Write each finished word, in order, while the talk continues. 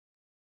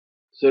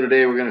So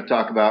today we're going to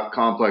talk about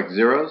complex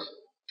zeros,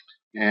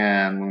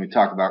 and when we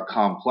talk about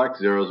complex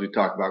zeros we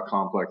talk about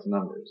complex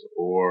numbers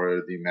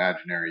or the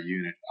imaginary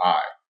unit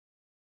I.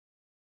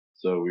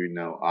 So we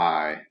know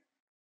I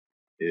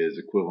is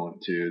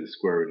equivalent to the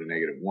square root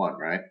of -1,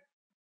 right?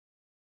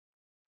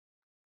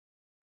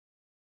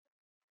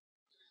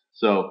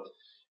 So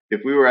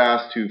if we were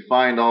asked to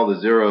find all the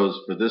zeros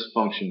for this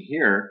function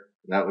here,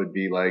 that would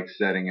be like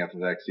setting f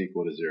of x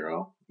equal to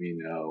 0. We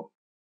know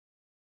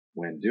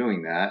when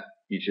doing that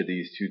each of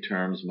these two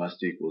terms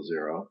must equal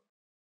 0.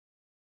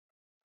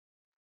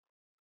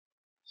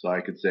 So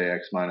I could say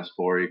x minus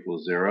 4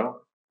 equals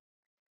 0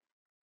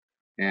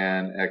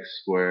 and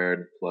x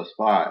squared plus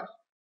 5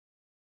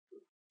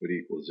 would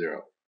equal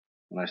 0.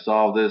 When I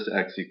solve this,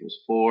 x equals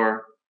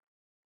 4,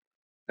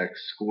 x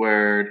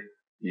squared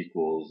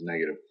equals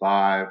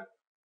 -5.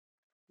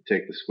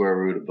 Take the square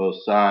root of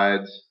both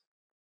sides,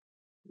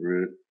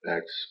 root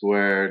x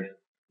squared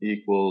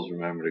equals,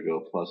 remember to go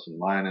plus and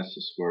minus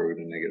the square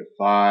root of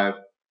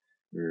 -5.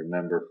 We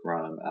remember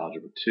from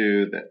algebra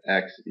 2 that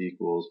x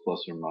equals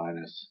plus or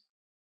minus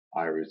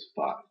I roots of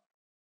 5.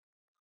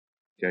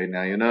 Okay,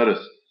 now you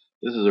notice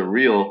this is a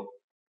real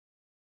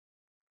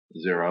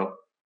 0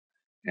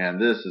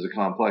 and this is a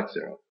complex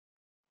 0.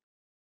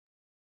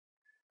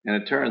 And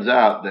it turns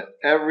out that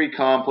every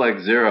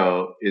complex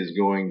 0 is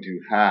going to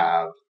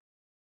have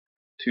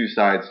two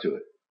sides to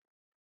it.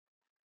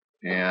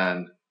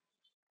 And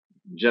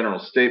general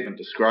statement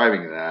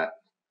describing that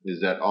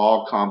is that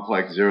all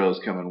complex zeros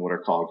come in what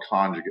are called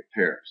conjugate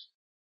pairs.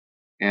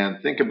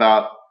 And think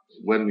about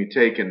when we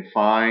take and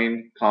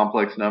find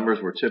complex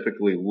numbers, we're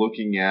typically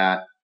looking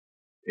at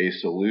a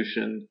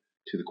solution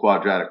to the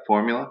quadratic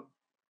formula.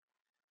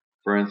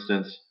 For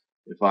instance,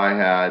 if I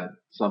had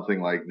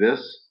something like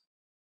this,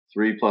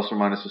 3 plus or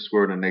minus the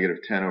square root of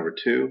 -10 over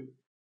 2,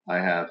 I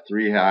have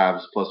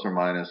 3/2 plus or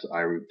minus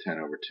I root 10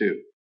 over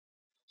 2.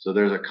 So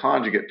there's a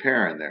conjugate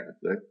pair in there.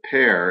 The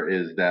pair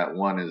is that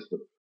one is the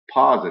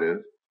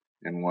positive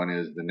and one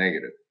is the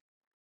negative.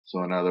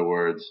 So in other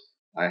words,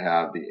 I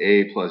have the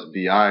a plus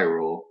bi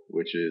rule,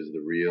 which is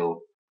the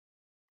real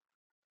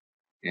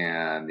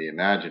and the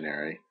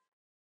imaginary.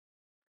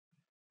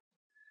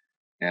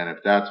 And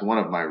if that's one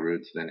of my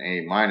roots, then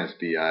a minus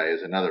bi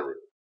is another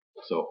root.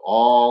 So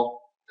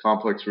all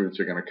complex roots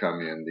are going to come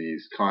in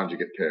these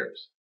conjugate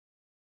pairs.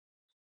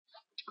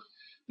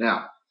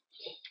 Now,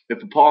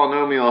 if a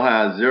polynomial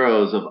has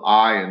zeros of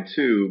I and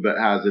 2 but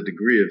has a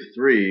degree of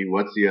 3,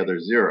 what's the other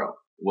 0?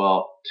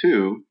 Well,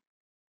 2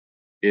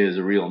 is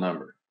a real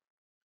number.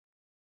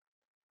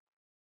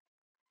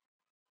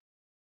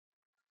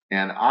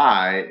 And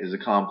I is a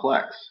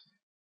complex.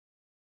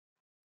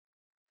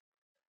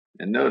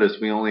 And notice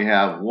we only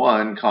have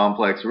one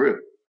complex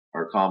root,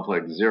 or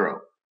complex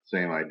 0.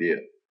 Same idea.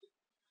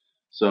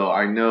 So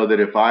I know that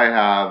if I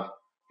have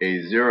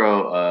a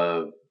 0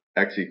 of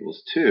x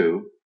equals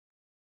 2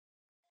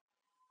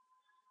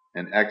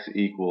 and x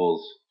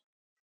equals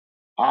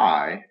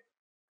I,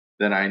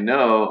 then I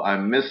know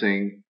I'm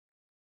missing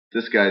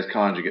this guy's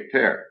conjugate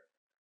pair.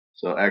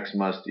 So x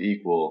must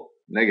equal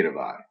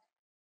 -I.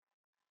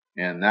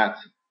 And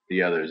that's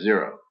the other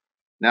 0.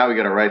 Now we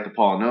got to write the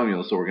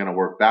polynomial, so we're going to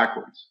work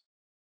backwards.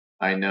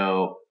 I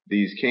know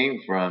these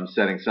came from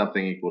setting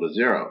something equal to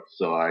 0.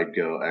 So I'd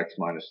go x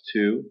minus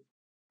 2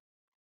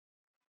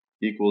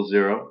 equals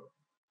 0,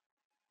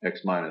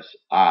 x minus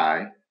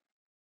I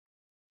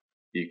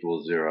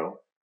equals 0,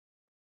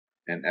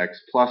 and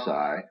x plus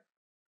I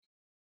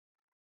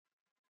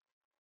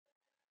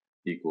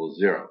equals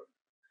 0.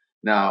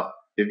 Now,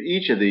 if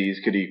each of these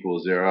could equal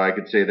 0, I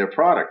could say their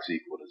product's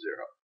equal to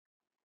 0.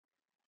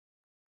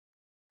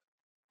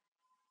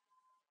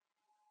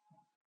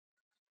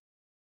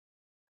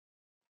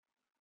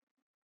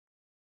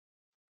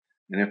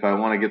 And if I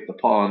want to get the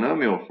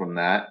polynomial from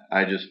that,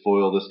 I just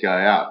FOIL this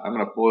guy out. I'm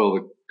going to FOIL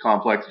the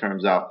complex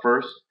terms out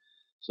first.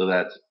 So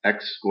that's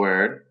x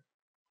squared.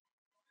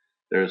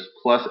 There's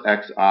plus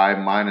xi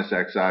minus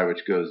xi,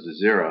 which goes to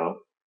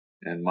 0,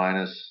 and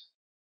minus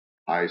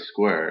I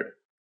squared.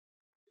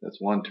 That's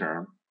one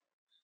term,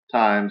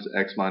 times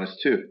x minus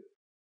 2.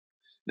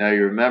 Now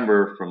you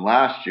remember from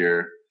last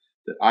year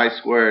that I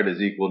squared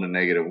is equal to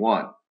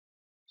 -1.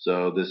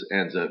 So this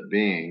ends up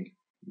being,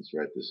 let's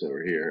write this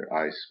over here,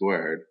 I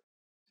squared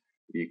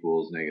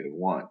equals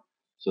 -1.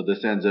 So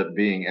this ends up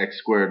being x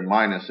squared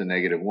minus a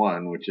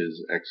 -1, which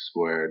is x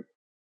squared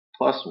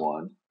plus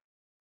 1,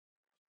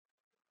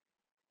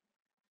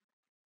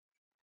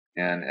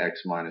 and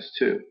x minus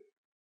 2.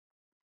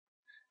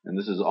 And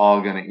this is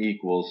all going to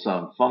equal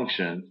some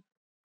function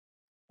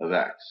of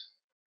x.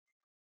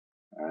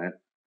 Alright?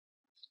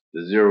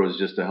 The 0 is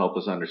just to help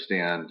us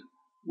understand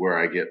where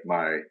I get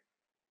my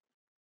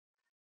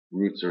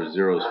roots or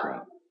zeros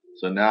from.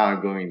 So now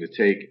I'm going to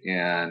take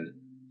and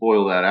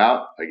FOIL that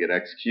out. I get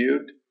x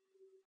cubed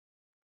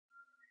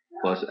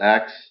plus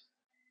x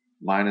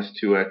minus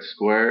 2x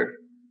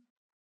squared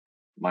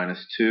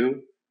minus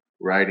 2,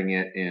 writing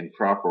it in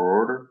proper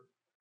order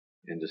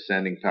in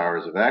descending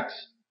powers of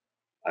x.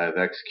 I have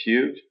x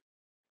cubed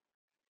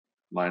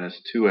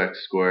minus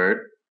 2x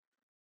squared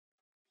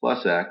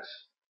plus x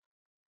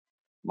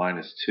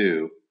minus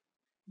 2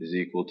 is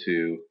equal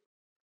to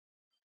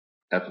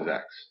f of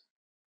x.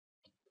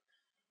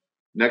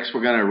 Next,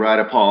 we're going to write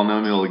a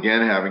polynomial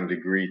again having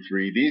degree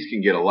 3. These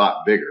can get a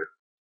lot bigger,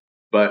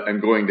 but I'm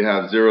going to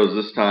have zeros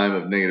this time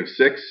of negative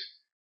 6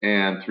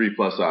 and 3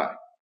 plus I.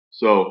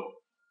 So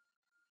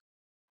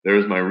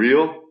there's my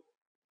real,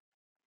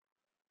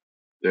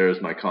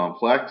 there's my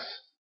complex,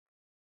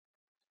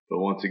 but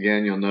once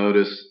again you'll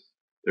notice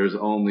there's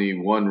only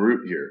one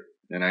root here,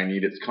 and I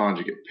need its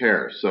conjugate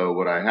pair. So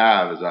what I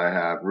have is I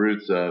have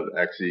roots of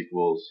x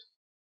equals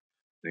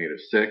negative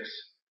 6,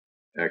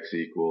 x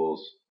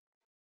equals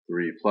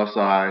 3 plus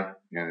I,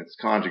 and its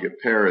conjugate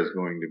pair is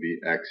going to be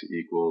x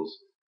equals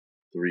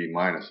 3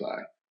 minus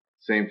I.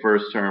 Same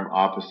first term,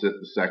 opposite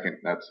the second,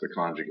 that's the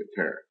conjugate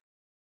pair.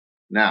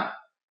 Now,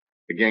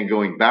 again,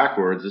 going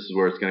backwards, this is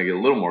where it's going to get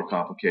a little more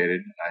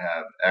complicated. I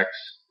have x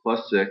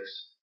plus 6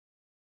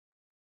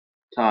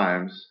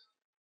 times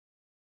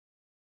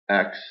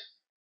x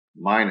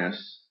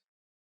minus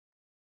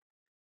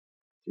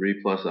 3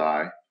 plus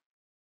I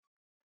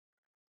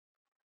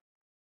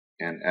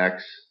and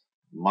x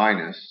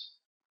minus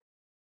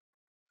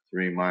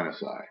 3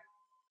 minus I.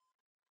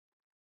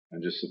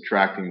 I'm just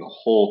subtracting the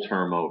whole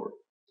term over.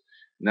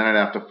 And then I'd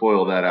have to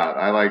FOIL that out.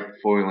 I like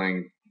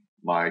foiling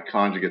my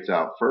conjugates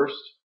out first.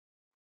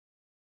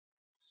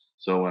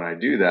 So when I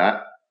do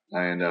that,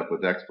 I end up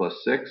with x plus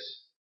 6.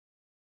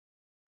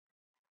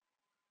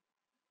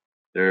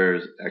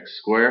 There's x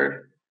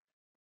squared.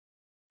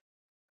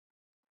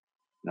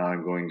 Now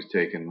I'm going to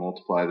take and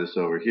multiply this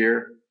over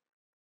here.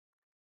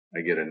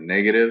 I get a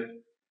negative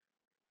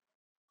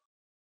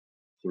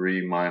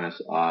 3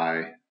 minus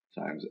I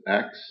times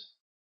x.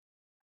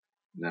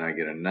 And then I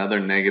get another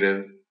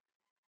negative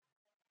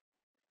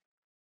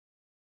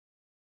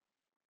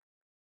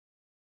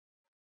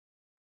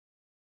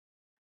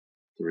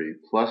 3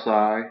 plus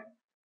I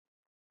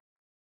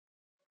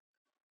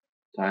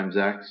times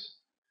x.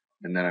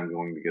 And then I'm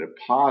going to get a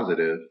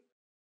positive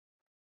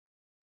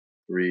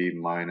 3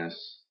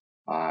 minus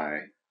I,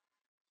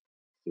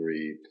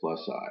 3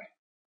 plus I.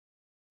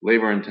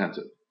 Labor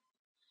intensive.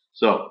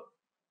 So,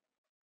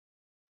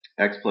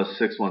 x plus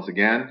 6 once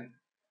again,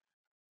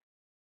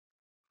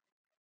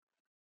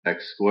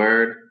 x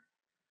squared,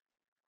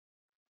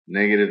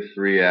 negative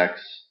 3x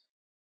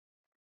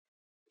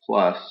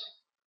plus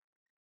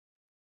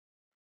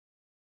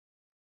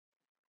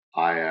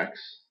ix,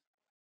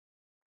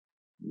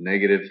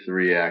 negative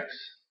 3x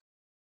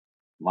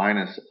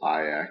minus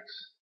ix,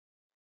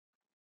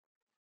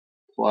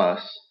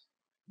 plus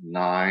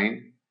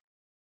 9,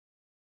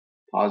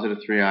 positive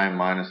 3i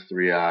minus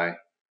 3i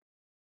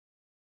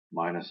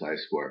minus I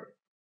squared.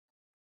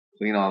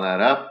 Clean all that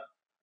up.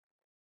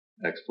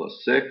 X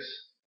plus 6.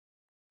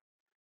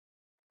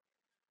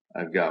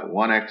 I've got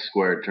 1x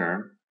squared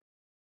term.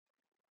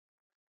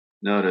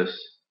 Notice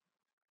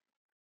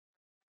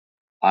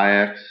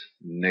ix,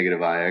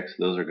 negative ix,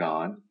 those are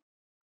gone.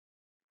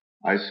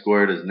 I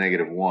squared is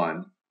negative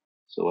 1.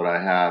 So what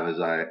I have is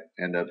I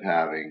end up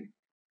having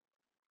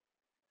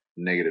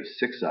negative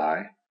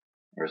 6i,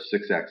 or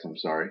 6x, I'm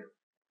sorry.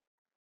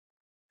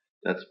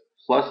 That's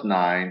plus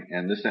 9,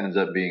 and this ends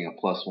up being a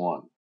plus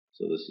 1.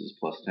 So this is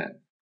plus 10.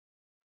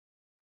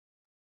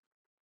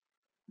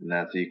 And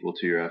that's equal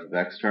to your f of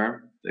x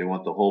term. They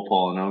want the whole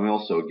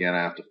polynomial, so again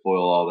I have to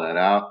FOIL all that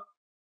out.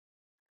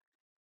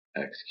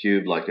 X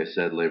cubed, like I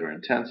said, labor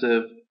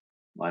intensive,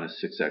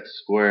 minus 6x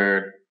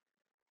squared,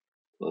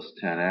 plus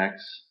 10x,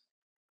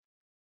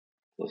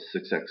 plus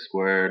 6x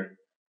squared,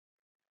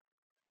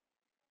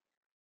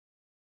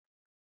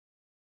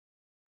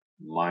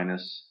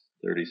 minus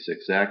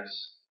 36x,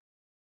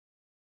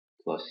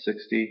 plus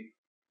 60.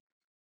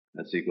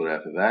 That's equal to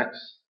f of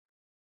x.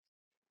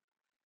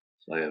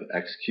 So I have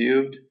x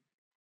cubed,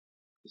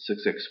 the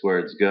 6x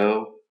squareds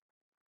go,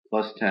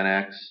 plus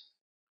 10x,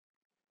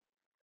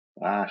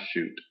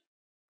 shoot.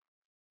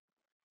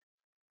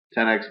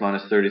 10x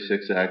minus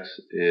 36x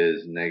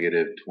is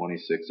negative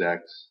 26x,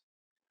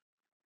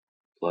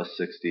 plus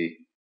 60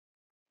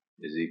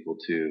 is equal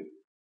to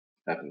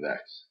f of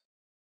x.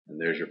 And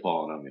there's your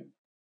polynomial.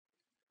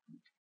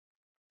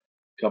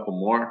 A couple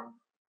more.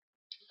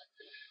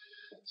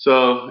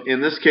 So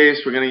in this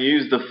case, we're going to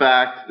use the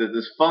fact that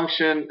this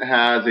function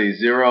has a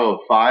 0 of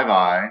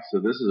 5i, so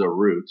this is a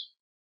root,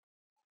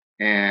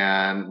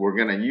 and we're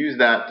going to use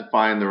that to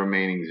find the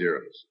remaining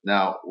zeros.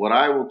 Now, what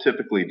I will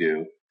typically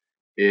do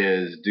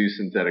is do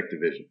synthetic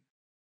division.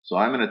 So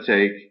I'm going to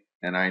take,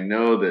 and I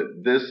know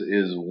that this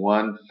is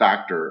one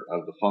factor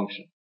of the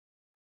function.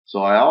 So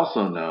I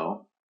also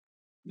know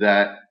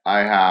that I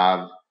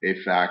have a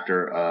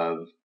factor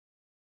of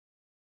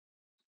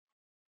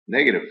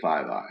negative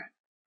 5i.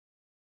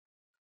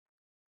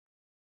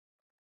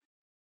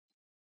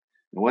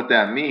 And what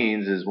that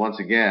means is, once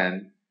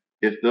again,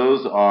 if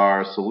those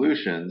are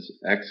solutions,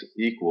 x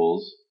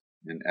equals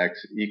and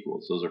x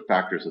equals, those are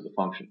factors of the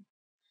function.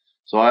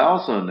 So I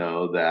also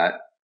know that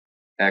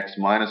x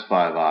minus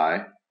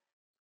 5i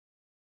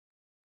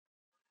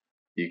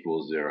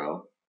equals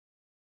 0,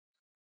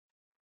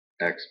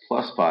 x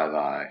plus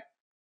 5i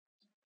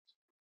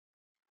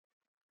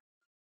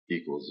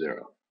equals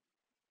 0,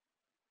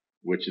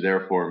 which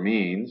therefore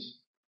means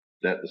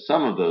that the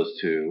sum of those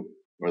two,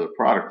 or the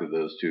product of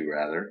those two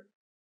rather,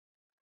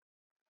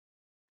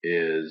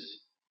 is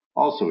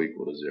also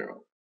equal to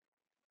 0.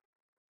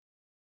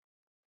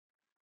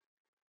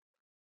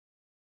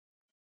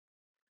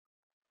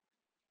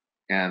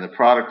 And the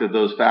product of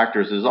those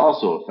factors is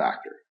also a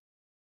factor.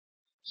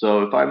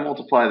 So if I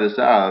multiply this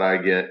out, I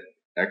get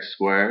x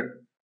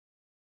squared.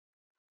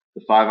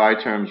 The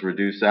 5i terms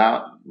reduce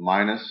out,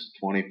 minus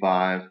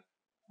 25i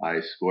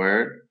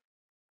squared.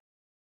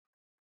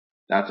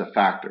 That's a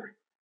factor.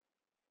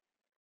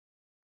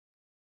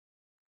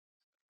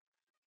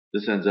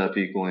 This ends up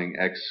equaling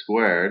x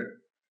squared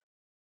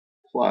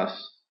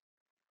plus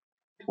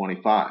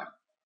 25.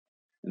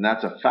 And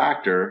that's a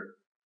factor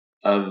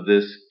of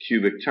this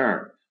cubic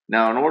term.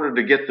 Now, in order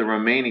to get the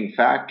remaining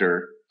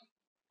factor,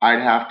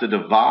 I'd have to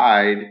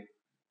divide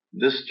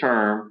this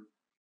term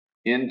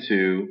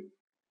into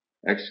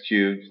x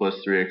cubed plus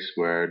 3x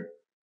squared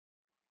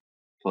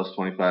plus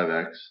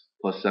 25x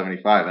plus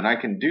 75. And I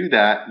can do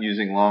that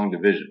using long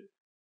division.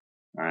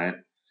 All right?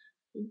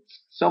 It's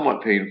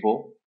somewhat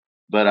painful,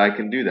 but I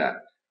can do that.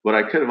 What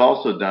I could have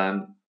also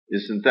done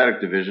is synthetic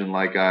division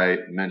like I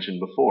mentioned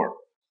before.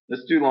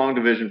 Let's do long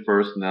division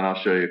first, and then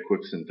I'll show you a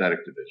quick synthetic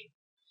division.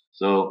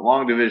 So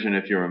long division,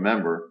 if you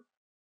remember,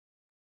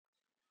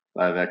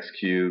 5x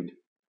cubed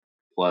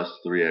plus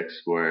 3x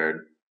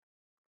squared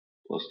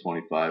plus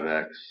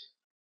 25x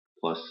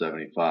plus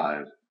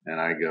 75,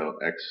 and I go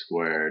x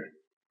squared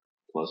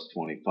plus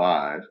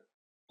 25.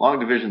 Long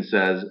division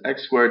says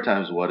x squared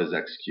times what is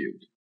x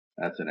cubed?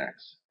 That's an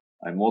x.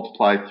 I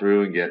multiply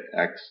through and get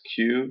x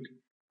cubed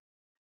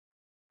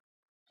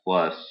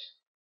plus,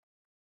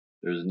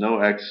 there's no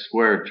x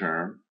squared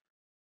term,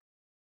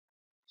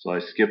 so I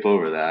skip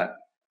over that,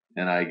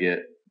 and I get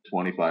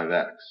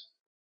 25x.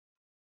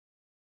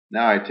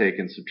 Now I take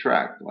and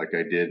subtract, like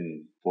I did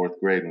in 4th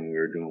grade when we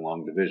were doing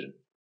long division.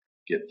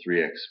 Get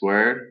 3x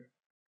squared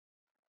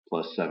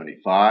plus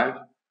 75.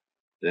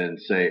 Then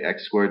say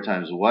x squared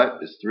times what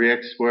is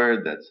 3x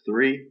squared? That's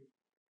 3.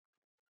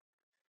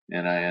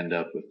 And I end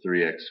up with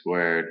 3x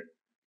squared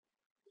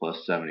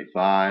plus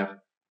 75.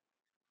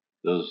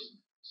 Those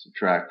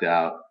subtract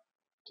out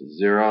to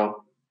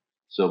 0.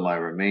 So my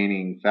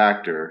remaining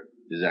factor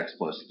is x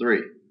plus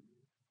 3.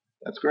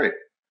 That's great.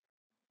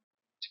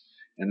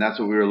 And that's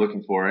what we were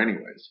looking for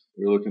anyways.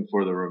 We were looking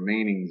for the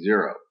remaining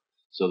 0.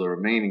 So the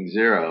remaining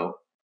 0,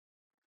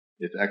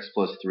 if x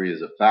plus 3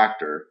 is a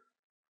factor,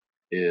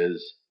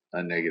 is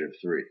a negative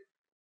 3.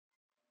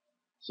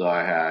 So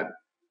I had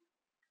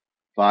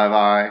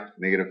 5i,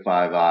 negative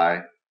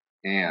 5i,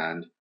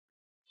 and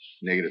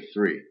negative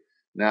 3.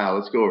 Now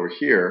let's go over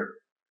here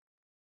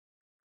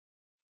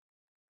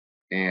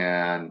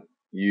and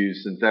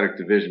use synthetic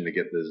division to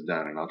get this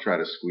done, and I'll try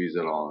to squeeze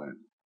it all in.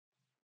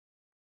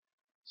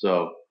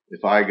 So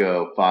if I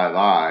go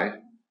 5i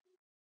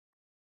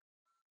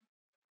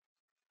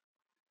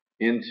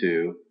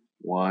into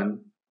 1,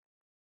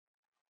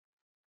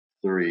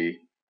 3,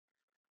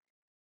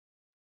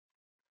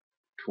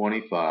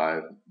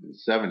 25, and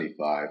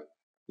 75,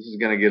 this is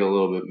going to get a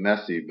little bit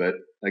messy, but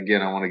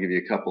again, I want to give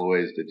you a couple of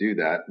ways to do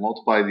that.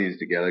 Multiply these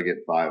together,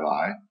 get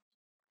 5i.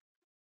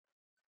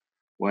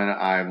 When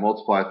I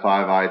multiply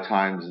 5i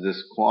times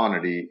this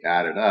quantity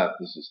added up,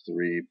 this is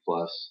 3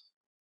 plus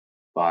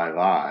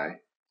 5i,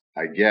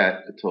 I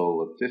get a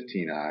total of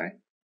 15i.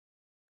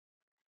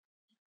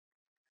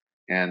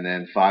 And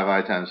then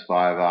 5i times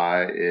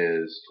 5i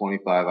is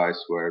 25i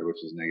squared,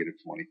 which is negative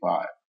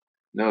 25.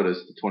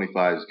 Notice the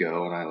 25's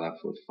go, and I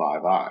left with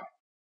 5i,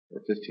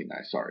 or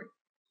 15i, sorry.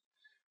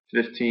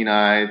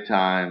 15i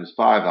times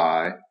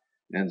 5i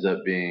ends up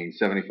being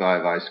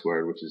 75i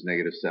squared, which is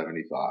negative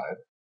 75.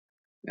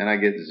 And I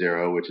get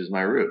 0, which is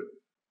my root.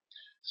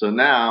 So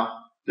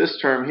now, this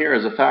term here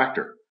is a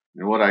factor.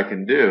 And what I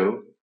can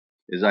do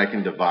is I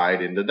can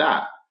divide into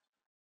that.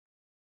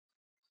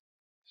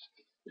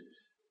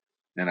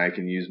 And I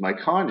can use my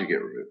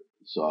conjugate root.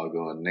 So I'll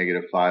go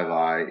negative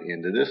 5i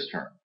into this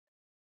term.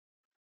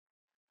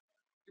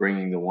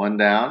 Bringing the 1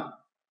 down,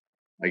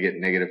 I get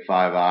negative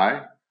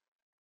 5i.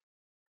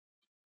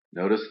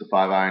 Notice the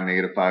 5i and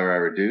negative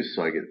 5i reduce,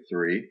 so I get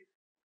 3.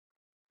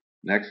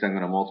 Next, I'm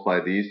going to multiply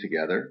these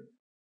together.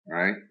 All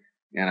right,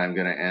 and I'm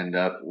going to end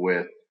up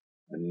with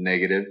a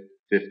negative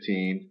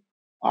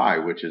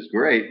 15i, which is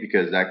great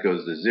because that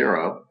goes to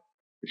 0,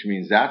 which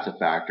means that's a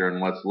factor,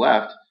 and what's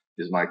left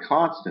is my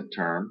constant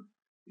term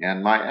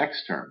and my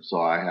x term.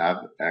 So I have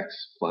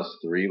x plus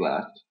 3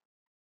 left.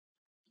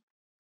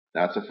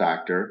 That's a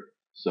factor,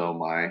 so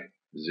my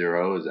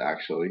 0 is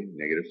actually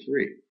negative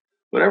 3.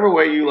 Whatever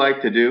way you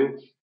like to do,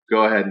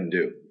 go ahead and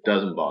do. It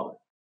doesn't bother.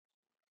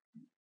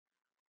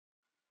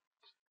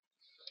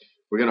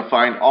 We're going to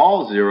find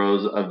all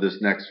zeros of this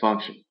next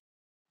function.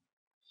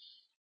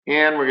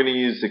 And we're going to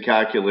use the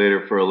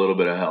calculator for a little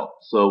bit of help.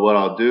 So what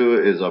I'll do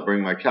is I'll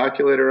bring my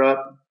calculator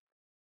up.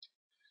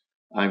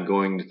 I'm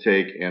going to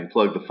take and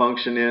plug the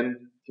function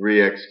in.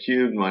 3x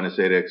cubed minus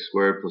 8x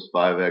squared plus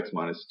 5x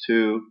minus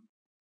 2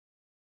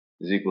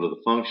 is equal to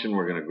the function.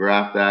 We're going to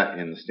graph that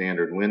in the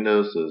standard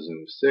window, so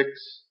zoom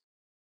 6.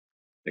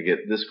 I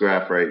get this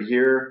graph right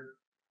here,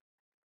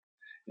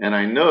 and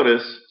I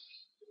notice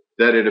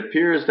that it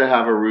appears to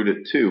have a root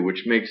at 2,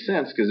 which makes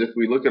sense because if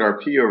we look at our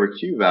p over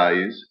q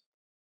values,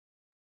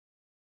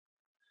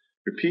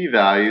 your p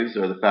values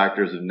are the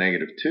factors of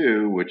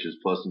 -2, which is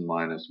plus and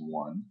minus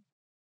 1,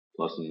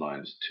 plus and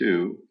minus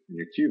 2, and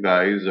your q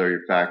values are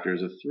your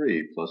factors of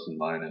 3, plus and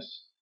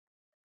minus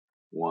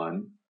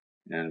 1,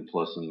 and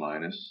plus and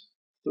minus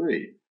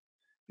 3.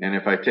 And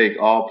if I take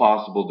all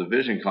possible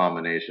division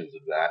combinations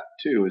of that,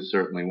 2 is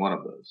certainly one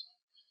of those.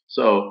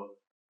 So,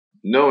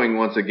 knowing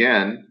once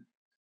again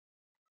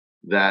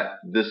that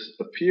this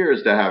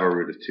appears to have a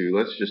root of 2,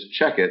 let's just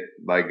check it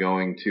by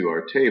going to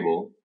our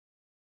table,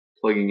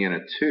 plugging in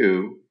a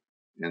 2,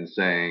 and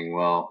saying,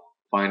 well,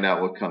 find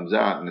out what comes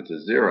out, and it's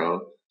a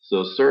 0.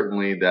 So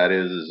certainly that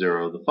is a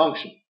 0 of the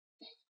function.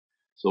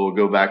 So we'll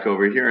go back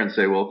over here and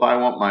say, well, if I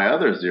want my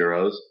other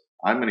zeros,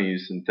 I'm going to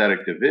use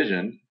synthetic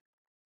division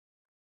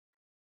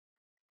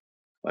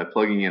by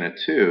plugging in a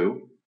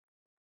 2,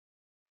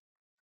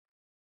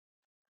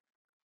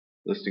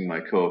 listing my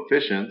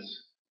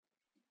coefficients,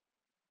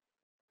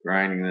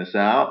 grinding this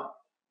out.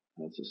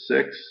 That's a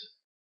 6,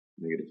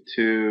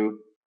 -2,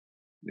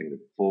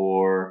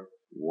 -4,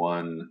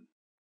 1,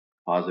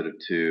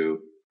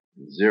 +2,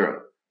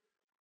 0.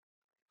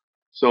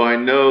 So I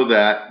know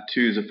that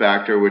 2 is a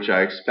factor which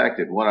I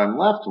expected. What I'm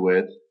left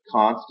with,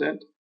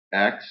 constant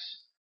x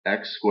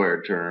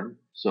squared term.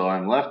 So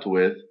I'm left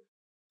with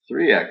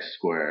 3x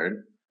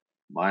squared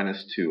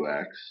minus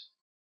 2x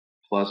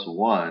plus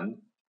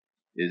 1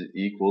 is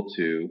equal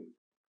to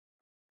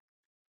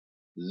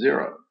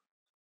 0,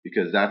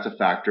 because that's a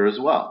factor as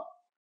well.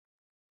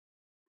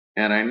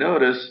 And I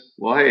notice,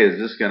 well, hey, is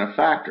this going to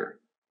factor?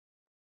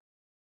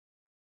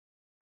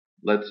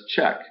 Let's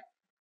check.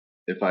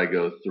 If I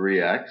go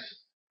 3x,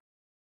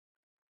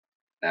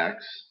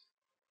 x,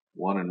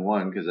 1 and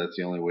 1, because that's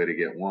the only way to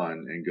get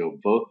 1, and go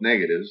both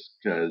negatives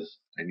because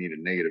I need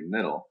a negative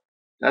middle,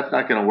 that's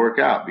not going to work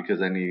out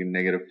because I need a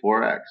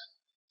 -4x.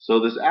 So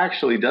this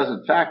actually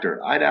doesn't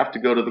factor. I'd have to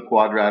go to the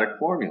quadratic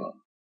formula.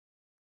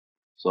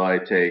 So I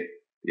take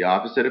the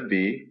opposite of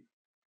b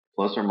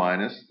plus or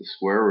minus the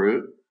square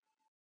root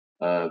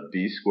of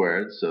b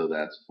squared, so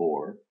that's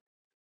 4,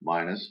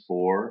 minus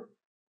 4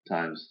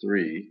 times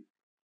 3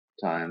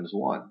 times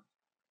 1,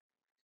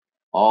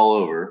 all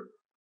over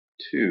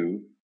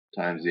 2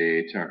 times the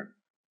a term.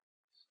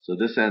 So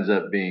this ends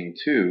up being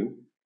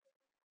 2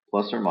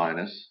 plus or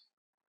minus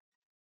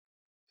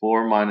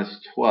 4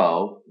 minus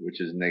 12, which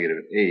is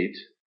 -8,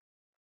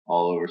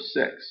 all over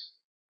 6.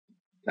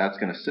 That's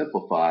going to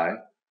simplify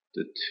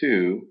to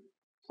 2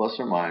 plus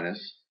or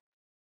minus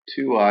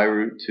 2i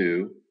root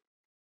 2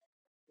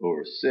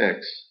 over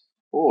 6,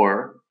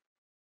 or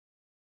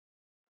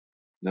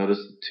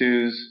notice the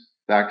 2's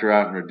factor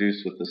out and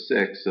reduce with the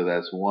 6, so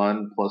that's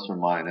 1 plus or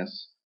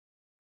minus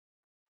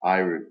I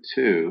root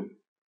 2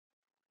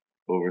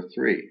 over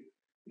 3.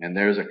 And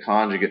there's a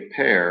conjugate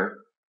pair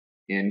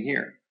in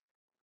here.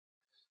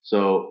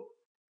 So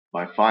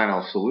my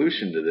final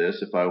solution to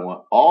this, if I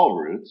want all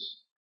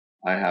roots,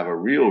 I have a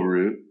real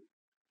root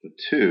of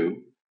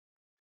 2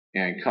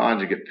 and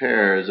conjugate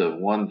pairs of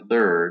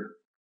 1/3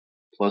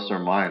 plus or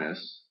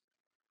minus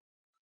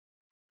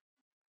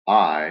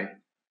I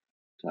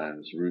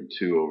times root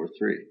 2 over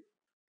 3.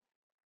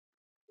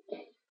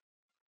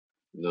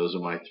 And those are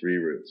my 3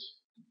 roots.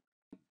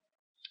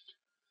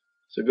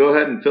 So go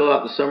ahead and fill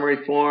out the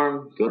summary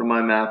form, go to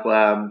my math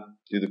lab,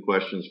 do the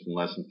questions from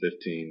lesson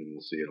 15, and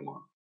we'll see you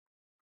tomorrow.